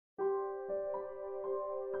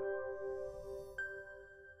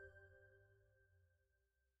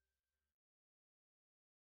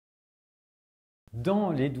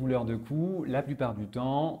Dans les douleurs de cou, la plupart du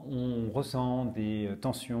temps, on ressent des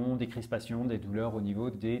tensions, des crispations, des douleurs au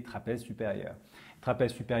niveau des trapèzes supérieurs.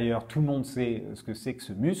 Trapèze supérieur, tout le monde sait ce que c'est que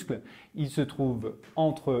ce muscle. Il se trouve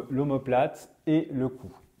entre l'omoplate et le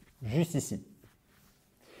cou, juste ici.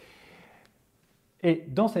 Et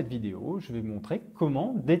dans cette vidéo, je vais vous montrer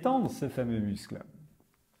comment détendre ce fameux muscle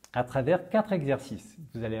à travers 4 exercices.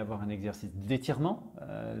 Vous allez avoir un exercice d'étirement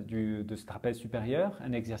de ce trapèze supérieur,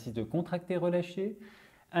 un exercice de contracté relâché,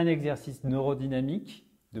 un exercice neurodynamique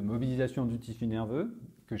de mobilisation du tissu nerveux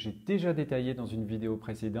que j'ai déjà détaillé dans une vidéo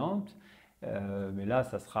précédente, mais là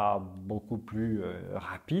ça sera beaucoup plus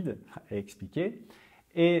rapide à expliquer.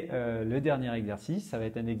 Et le dernier exercice, ça va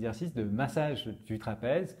être un exercice de massage du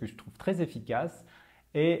trapèze que je trouve très efficace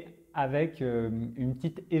et avec une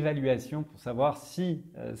petite évaluation pour savoir si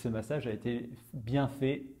ce massage a été bien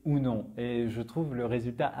fait ou non. Et je trouve le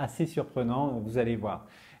résultat assez surprenant, vous allez voir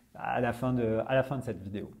à la fin de cette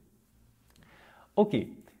vidéo. Ok,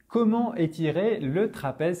 comment étirer le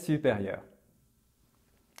trapèze supérieur?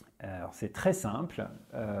 Alors c'est très simple,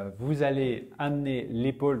 vous allez amener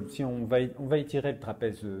l'épaule, si on va étirer le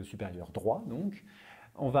trapèze supérieur droit, donc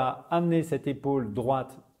on va amener cette épaule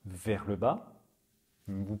droite vers le bas.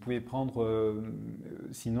 Vous pouvez prendre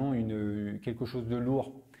sinon quelque chose de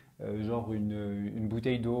lourd, genre une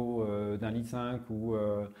bouteille d'eau d'1,5 litre ou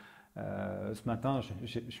ce matin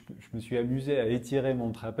je me suis amusé à étirer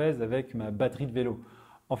mon trapèze avec ma batterie de vélo.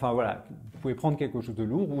 Enfin voilà, vous pouvez prendre quelque chose de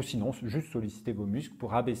lourd ou sinon juste solliciter vos muscles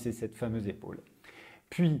pour abaisser cette fameuse épaule.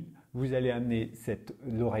 Puis vous allez amener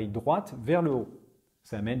l'oreille droite vers le haut.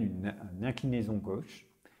 Ça amène une inclinaison gauche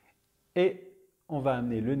et on va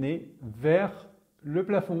amener le nez vers le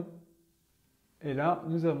plafond. Et là,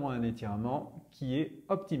 nous avons un étirement qui est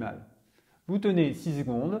optimal. Vous tenez 6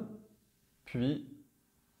 secondes, puis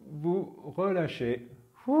vous relâchez.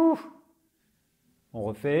 Ouf. On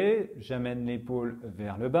refait, j'amène l'épaule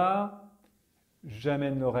vers le bas,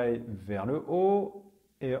 j'amène l'oreille vers le haut,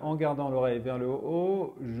 et en gardant l'oreille vers le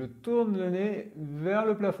haut, je tourne le nez vers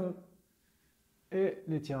le plafond. Et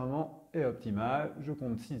l'étirement est optimal. Je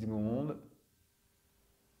compte 6 secondes.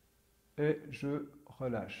 Et je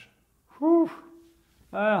relâche. Ouf.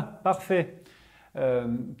 Voilà, parfait.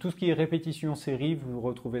 Tout ce qui est répétitions, séries, vous le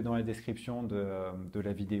retrouvez dans la description de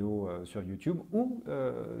la vidéo sur YouTube ou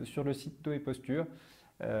sur le site Dos et Posture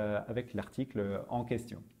avec l'article en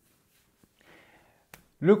question.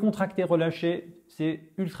 Le contracté relâché,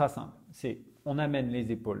 c'est ultra simple. On amène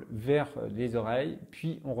les épaules vers les oreilles,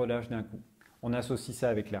 puis on relâche d'un coup. On associe ça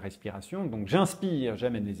avec la respiration. Donc j'inspire,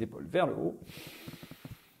 j'amène les épaules vers le haut.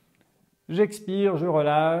 J'expire, je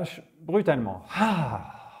relâche brutalement.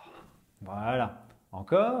 Ah, voilà.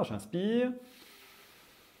 Encore, j'inspire.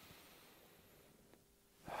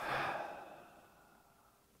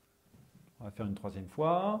 On va faire une 3e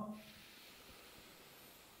fois.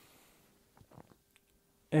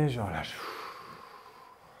 Et je relâche.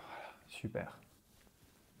 Voilà, super.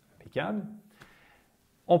 Impeccable.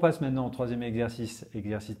 On passe maintenant au 3e exercice,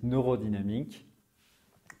 exercice neurodynamique.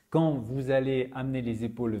 Quand vous allez amener les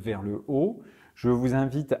épaules vers le haut, je vous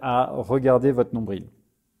invite à regarder votre nombril.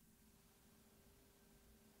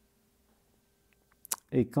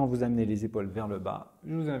 Et quand vous amenez les épaules vers le bas,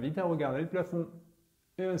 je vous invite à regarder le plafond.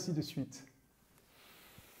 Et ainsi de suite.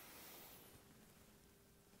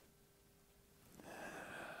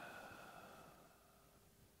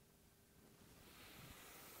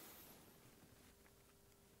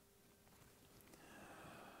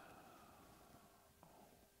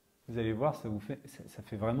 Vous allez voir, ça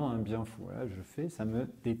fait vraiment un bien fou. Là, ça me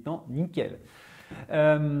détend nickel.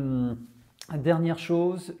 Dernière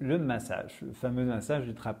chose, le massage, le fameux massage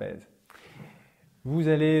du trapèze. Je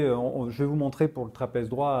vais vous montrer pour le trapèze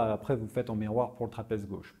droit, après vous faites en miroir pour le trapèze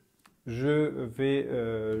gauche. J'amène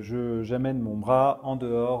mon bras en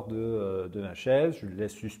dehors de ma chaise, je le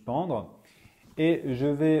laisse suspendre et je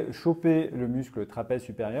vais choper le muscle trapèze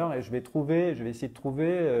supérieur et je vais essayer de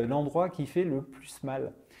trouver l'endroit qui fait le plus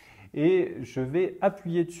mal. Et je vais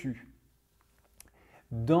appuyer dessus.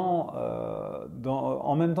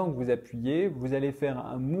 En même temps que vous appuyez, vous allez faire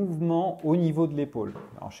un mouvement au niveau de l'épaule.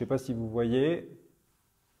 Alors, je ne sais pas si vous voyez,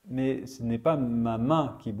 mais ce n'est pas ma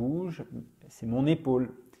main qui bouge, c'est mon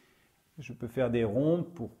épaule. Je peux faire des ronds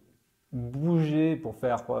pour bouger, pour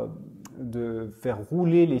faire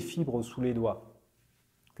rouler les fibres sous les doigts,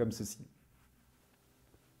 comme ceci.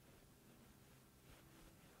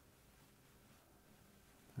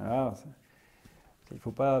 Alors, il ne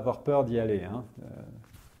faut pas avoir peur d'y aller. Hein.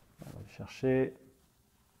 On va chercher.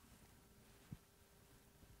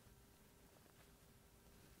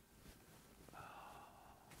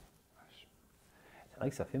 C'est vrai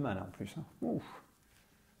que ça fait mal en plus. Hein. Ouf.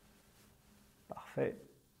 Parfait.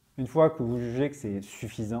 Une fois que vous jugez que c'est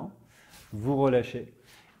suffisant, vous relâchez.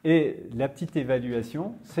 Et la petite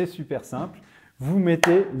évaluation, c'est super simple. Vous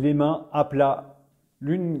mettez les mains à plat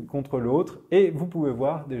l'une contre l'autre et vous pouvez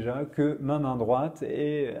voir déjà que ma main droite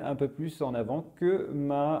est un peu plus en avant que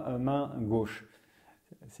ma main gauche.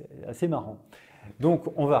 C'est assez marrant.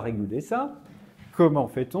 Donc, on va réguler ça. Comment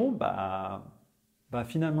fait-on?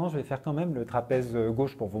 Finalement, je vais faire quand même le trapèze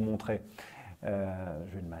gauche pour vous montrer. Je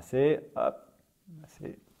vais le masser. Hop,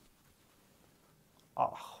 masser. Oh,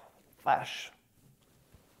 vache!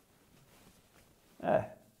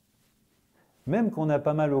 Même qu'on a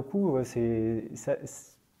pas mal au cou, c'est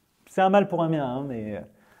un mal pour un bien, hein, mais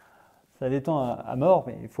ça détend à mort,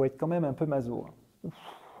 mais il faut être quand même un peu maso. Ouf.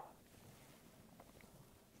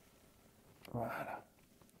 Voilà.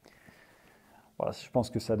 Voilà, je pense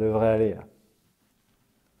que ça devrait aller.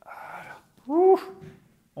 Voilà. Ouf.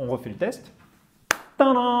 On refait le test.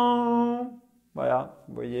 Tadam! Voilà,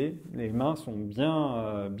 vous voyez, les mains sont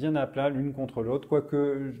bien à plat l'une contre l'autre,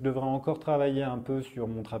 quoique je devrais encore travailler un peu sur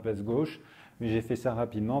mon trapèze gauche, mais j'ai fait ça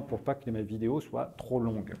rapidement pour pas que mes vidéos soient trop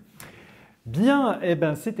longues. Bien, et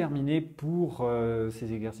ben c'est terminé pour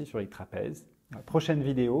ces exercices sur les trapèzes. La prochaine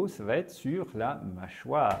vidéo, ça va être sur la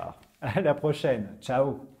mâchoire. À la prochaine,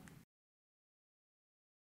 ciao!